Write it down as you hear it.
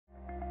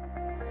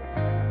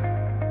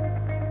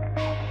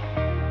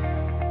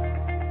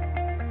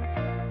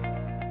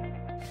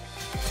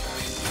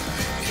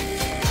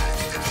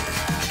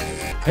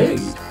Hey,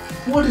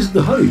 what is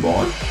the hurry,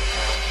 boy?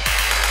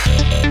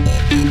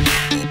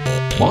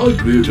 My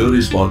creator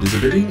is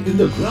participating in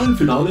the grand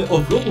finale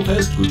of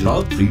Robofest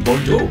Gujarat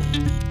 3.0.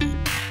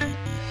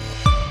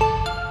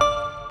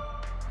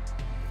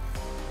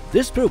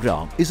 This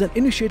program is an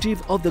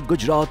initiative of the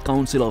Gujarat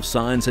Council of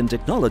Science and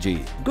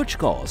Technology,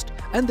 GUJCOST,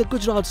 and the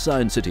Gujarat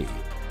Science City.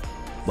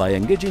 By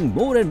engaging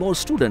more and more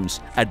students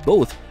at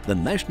both the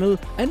national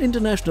and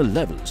international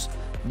levels,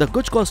 the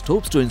GUJCOST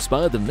hopes to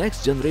inspire the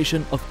next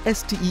generation of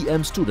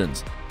STEM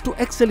students to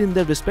excel in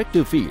their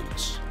respective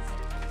fields.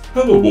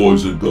 Hello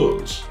boys and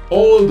girls,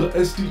 all the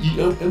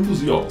STEM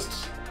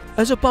enthusiasts.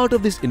 As a part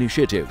of this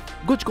initiative,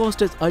 GUJCOST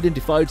has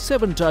identified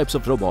 7 types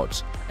of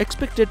robots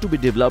expected to be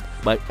developed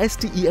by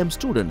STEM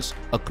students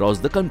across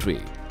the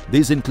country.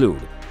 These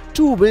include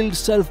two-wheeled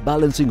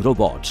self-balancing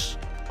robots,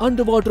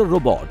 underwater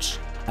robots,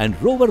 and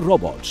rover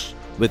robots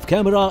with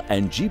camera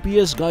and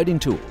GPS guiding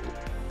tool,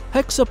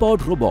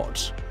 hexapod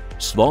robots,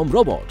 swarm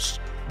robots,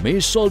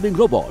 maze-solving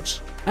robots,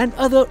 and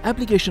other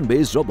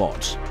application-based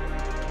robots.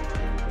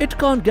 It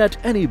can't get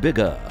any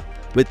bigger,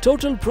 with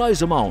total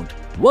prize amount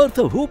worth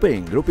a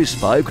whopping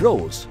 ₹5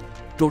 crores.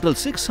 Total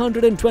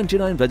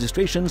 629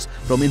 registrations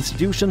from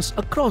institutions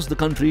across the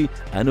country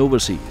and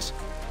overseas.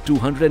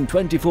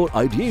 224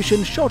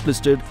 ideation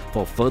shortlisted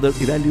for further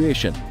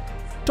evaluation.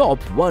 Top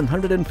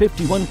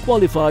 151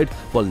 qualified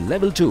for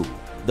Level 2,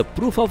 the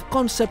proof of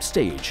concept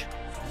stage.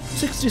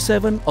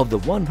 67 of the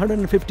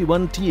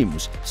 151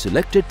 teams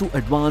selected to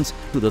advance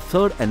to the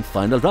third and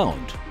final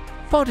round.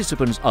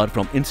 Participants are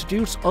from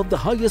institutes of the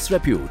highest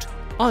repute: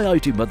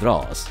 IIT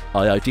Madras,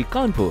 IIT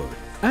Kanpur,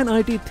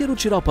 NIT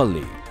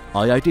Tiruchirappalli,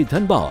 IIT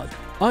Dhanbad,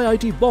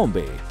 IIT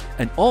Bombay,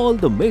 and all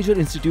the major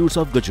institutes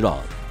of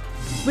Gujarat.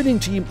 Winning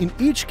team in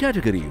each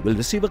category will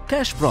receive a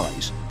cash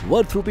prize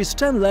worth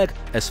 ₹10 lakh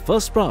as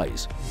first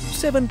prize,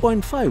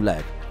 7.5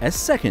 lakh as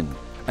second,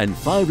 and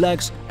 5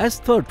 lakhs as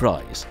third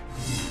prize.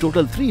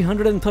 Total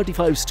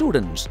 335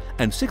 students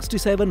and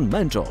 67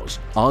 mentors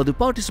are the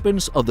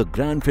participants of the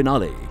grand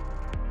finale.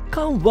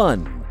 Come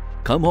one,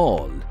 come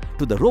all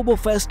to the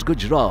Robofest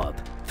Gujarat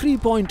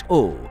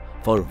 3.0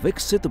 for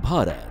Viksit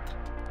Bharat.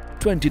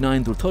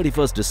 29th to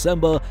 31st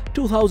December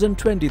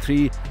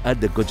 2023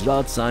 at the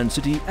Gujarat Science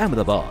City,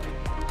 Ahmedabad.